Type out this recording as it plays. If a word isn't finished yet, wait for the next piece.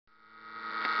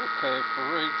Okay, for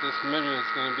right this minute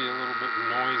it's going to be a little bit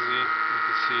noisy. You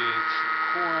can see it's the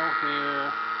coil here,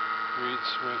 reed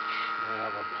switch. We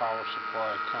have a power supply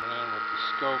coming in with the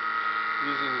scope.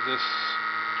 Using this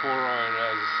Toroid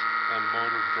as a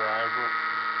motor driver.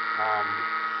 I'm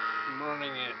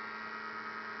running it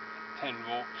 10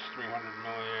 volts, 300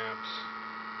 milliamps.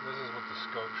 This is what the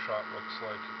scope shot looks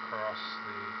like across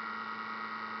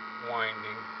the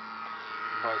winding.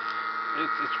 But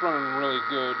it's running really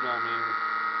good. I mean,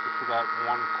 for that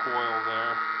one coil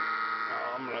there.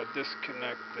 I'm going to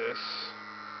disconnect this.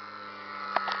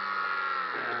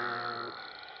 And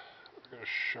I'm going to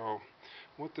show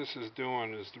what this is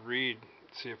doing is the reed.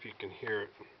 See if you can hear it.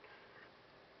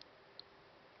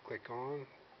 Click on.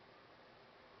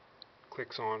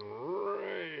 Clicks on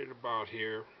right about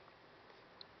here.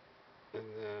 And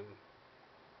then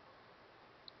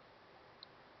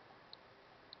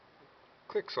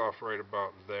clicks off right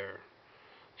about there.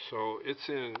 So it's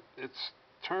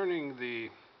turning the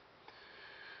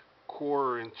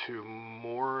core into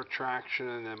more attraction,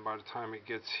 and then by the time it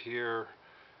gets here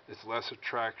it's less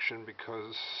attraction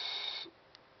because,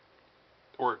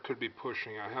 or it could be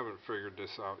pushing. I haven't figured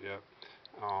this out yet.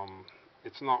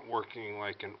 It's not working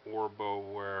like an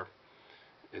Orbo where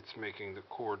it's making the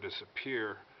core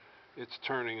disappear. It's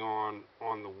turning on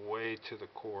the way to the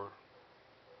core.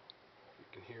 You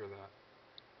can hear that.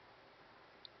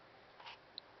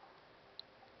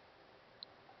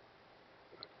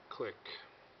 Click.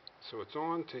 So it's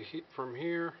on to from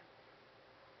here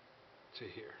to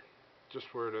here,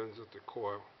 just where it ends at the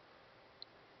coil.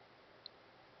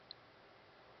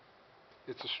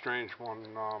 It's a strange one.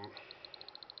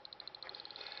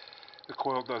 The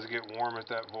coil does get warm at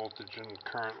that voltage and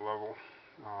current level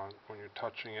when you're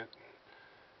touching it,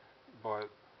 but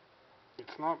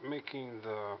it's not making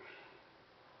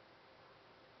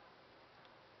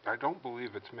I don't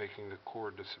believe it's making the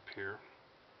core disappear.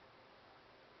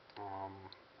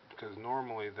 Because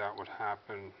normally that would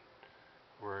happen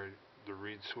where the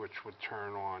reed switch would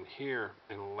turn on here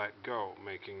and let go,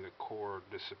 making the core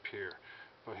disappear.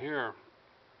 But here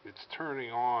it's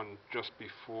turning on just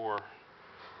before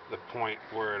the point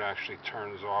where it actually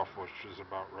turns off, which is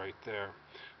about right there.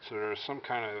 So there's some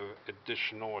kind of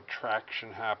additional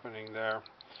attraction happening there.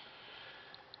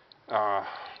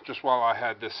 Just while I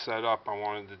had this set up, I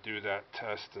wanted to do that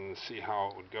test and see how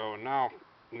it would go. And now,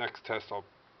 next test,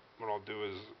 what I'll do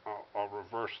is I'll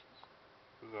reverse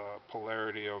the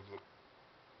polarity of the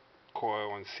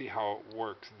coil and see how it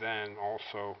works then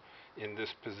also in this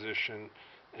position,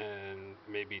 and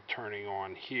maybe turning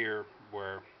on here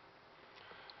where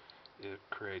it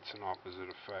creates an opposite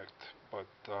effect. But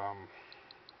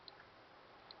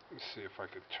let's see if I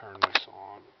could turn this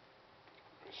on.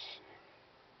 Let's see.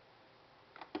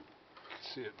 You can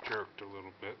see it jerked a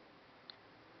little bit.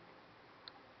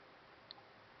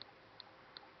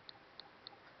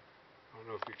 I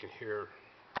don't know if you can hear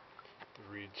the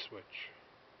reed switch.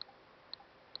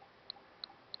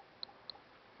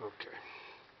 Okay.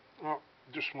 Well,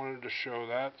 just wanted to show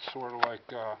that, sort of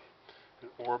like an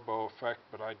Orbo effect,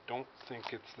 but I don't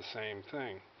think it's the same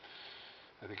thing.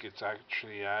 I think it's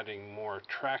actually adding more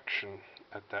traction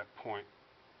at that point.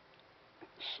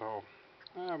 So,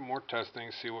 more testing,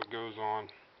 see what goes on.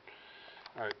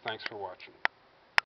 Alright, thanks for watching.